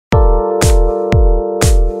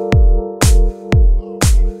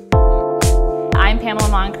Pamela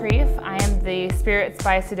Moncrief. I am the Spirits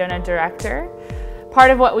by Sedona director. Part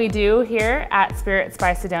of what we do here at Spirits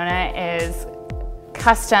by Sedona is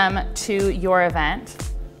custom to your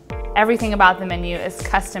event. Everything about the menu is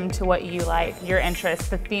custom to what you like, your interests,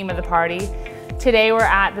 the theme of the party. Today we're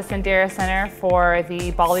at the Sandera Center for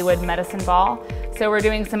the Bollywood Medicine Ball. So we're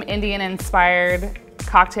doing some Indian-inspired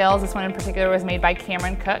cocktails. This one in particular was made by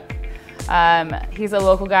Cameron Cook. He's a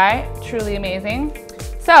local guy, truly amazing.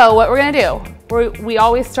 So what we're gonna do, we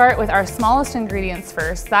always start with our smallest ingredients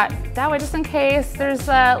first. That way, just in case there's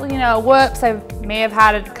whoops, I may have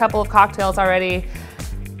had a couple of cocktails already.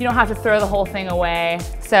 You don't have to throw the whole thing away.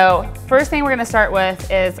 So first thing we're gonna start with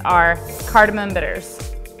is our cardamom bitters.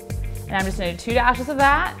 And I'm just gonna do 2 dashes of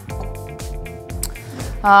that.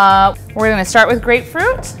 We're gonna start with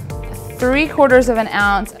grapefruit, 3/4 of an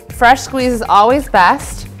ounce. Fresh squeeze is always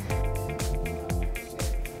best.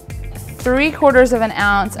 3/4 of an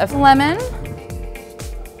ounce of lemon.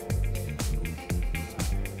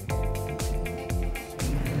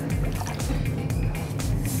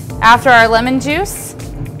 After our lemon juice,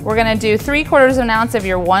 we're gonna do 3/4 of an ounce of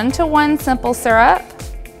your 1-to-1 simple syrup.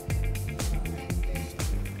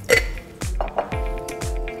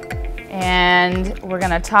 And we're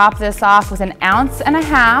gonna top this off with 1.5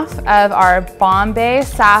 ounces of our Bombay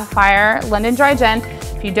Sapphire London Dry Gin.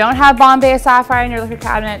 If you don't have Bombay Sapphire in your liquor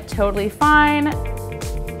cabinet, totally fine.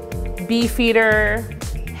 Beefeater,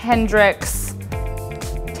 Hendrick's,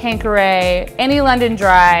 Tanqueray, any London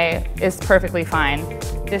Dry is perfectly fine.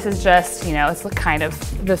 This is just, it's kind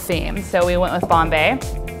of the theme. So we went with Bombay.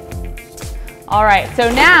 All right, so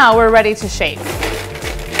now we're ready to shake.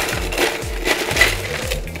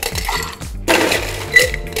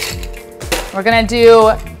 We're gonna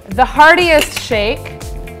do the heartiest shake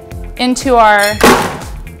into our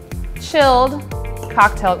chilled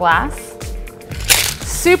cocktail glass.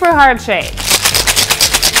 Super hard shake.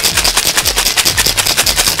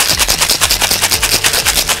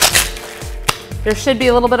 There should be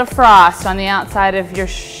a little bit of frost on the outside of your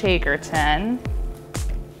shaker tin.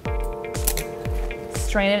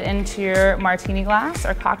 Strain it into your martini glass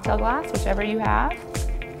or cocktail glass, whichever you have.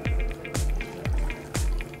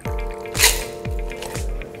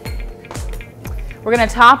 We're gonna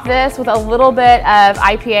top this with a little bit of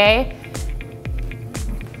IPA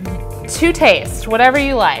to taste, whatever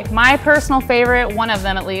you like. My personal favorite, one of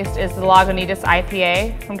them at least, is the Lagunitas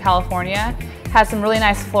IPA from California. Has some really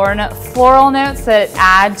nice floral notes that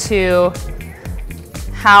add to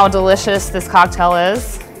how delicious this cocktail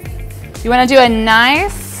is. You wanna do a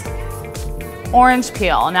nice orange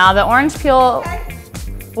peel. Now the orange peel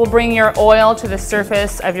will bring your oil to the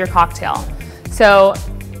surface of your cocktail. So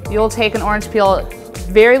you'll take an orange peel,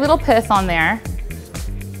 very little pith on there,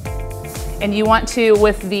 and you want to,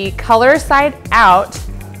 with the color side out,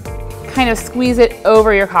 kind of squeeze it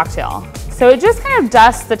over your cocktail. So it just kind of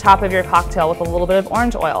dusts the top of your cocktail with a little bit of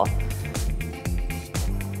orange oil.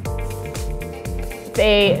 It's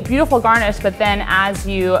a beautiful garnish, but then as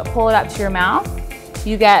you pull it up to your mouth,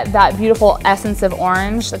 you get that beautiful essence of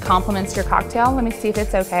orange that complements your cocktail. Let me see if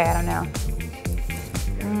it's okay, I don't know.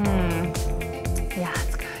 Yeah,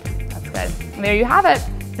 it's good, that's good. And there you have it.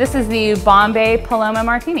 This is the Bombay Paloma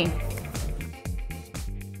Martini.